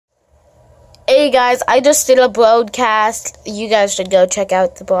Hey guys, I just did a broadcast. You guys should go check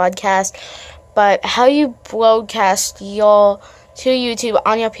out the broadcast. But how you broadcast to YouTube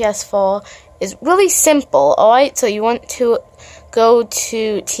on your PS4 is really simple, alright? So you want to go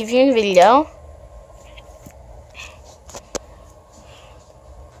to TV and video.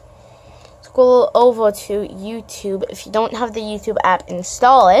 Scroll over to YouTube. If you don't have the YouTube app,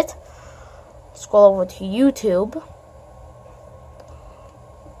 install it. Scroll over to YouTube.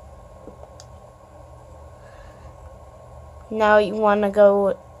 Now you want to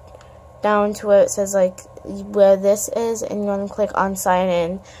go down to where it says like where this is, and you want to click on sign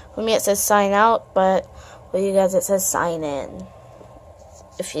in. For me it says sign out, but for you guys it says sign in.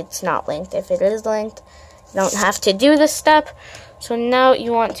 If it's not linked. If it is linked, you don't have to do this step. So now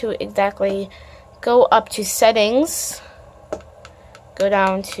you want to exactly go up to settings, go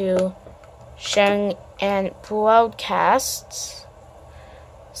down to sharing and broadcasts,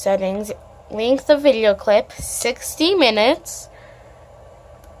 settings, length of video clip, 60 minutes,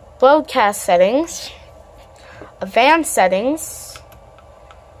 broadcast settings, advanced settings,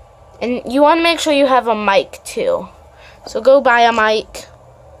 and you want to make sure you have a mic too. So go buy a mic.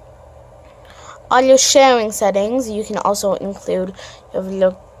 Audio sharing settings, you can also include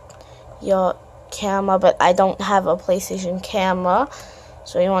your camera, but I don't have a PlayStation camera.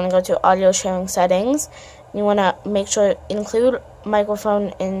 So you want to go to audio sharing settings. You want to make sure include microphone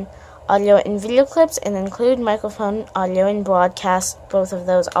in audio and video clips, and include microphone, audio, and broadcast. Both of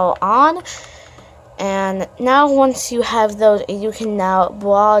those are on. And now once you have those, you can now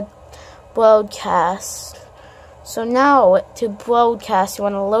broadcast. So now to broadcast, you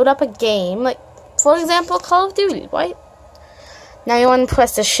want to load up a game, like for example Call of Duty, right? Now you want to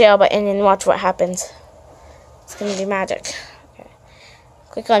press the share button and watch what happens. It's going to be magic. Okay.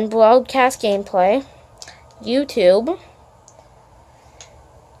 Click on broadcast gameplay, YouTube.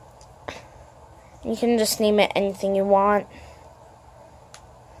 You can just name it anything you want.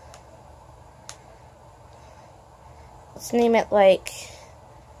 Let's name it like,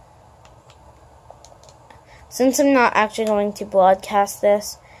 since I'm not actually going to broadcast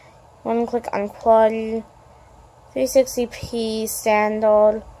this, I'm going to click on quality, 360p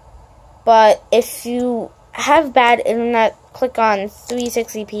standard. But if you have bad internet, click on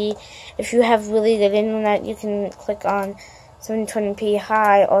 360p. If you have really good internet, you can click on 720p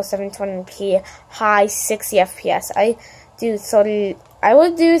high or 720p high, 60 FPS. I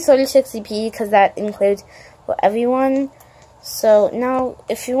would do 3060p because that includes for everyone. So now,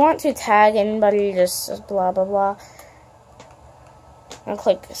 if you want to tag anybody, just blah blah blah, and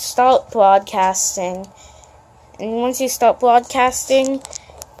click start broadcasting. And once you start broadcasting,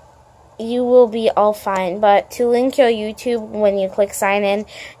 you will be all fine. But to link your YouTube when you click sign in,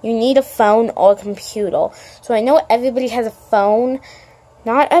 you need a phone or a computer. So I know everybody has a phone,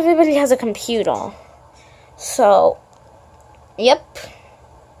 not everybody has a computer. So, yep.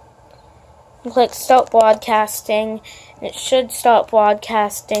 Click start broadcasting, and it should start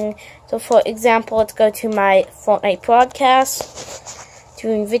broadcasting. So for example, let's go to my Fortnite broadcast,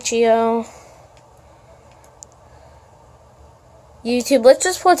 doing video. YouTube, let's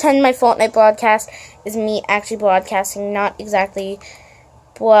just pretend my Fortnite broadcast is me actually broadcasting, not exactly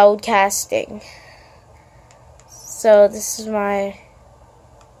broadcasting. So this is my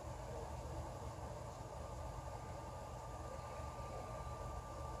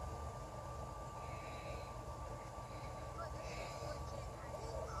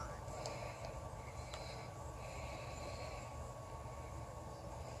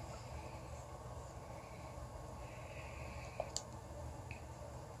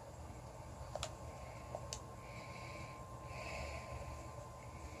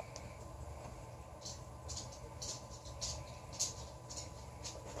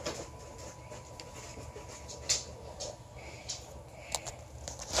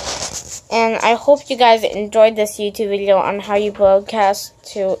and I hope you guys enjoyed this YouTube video on how you broadcast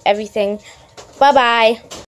to everything. Bye-bye.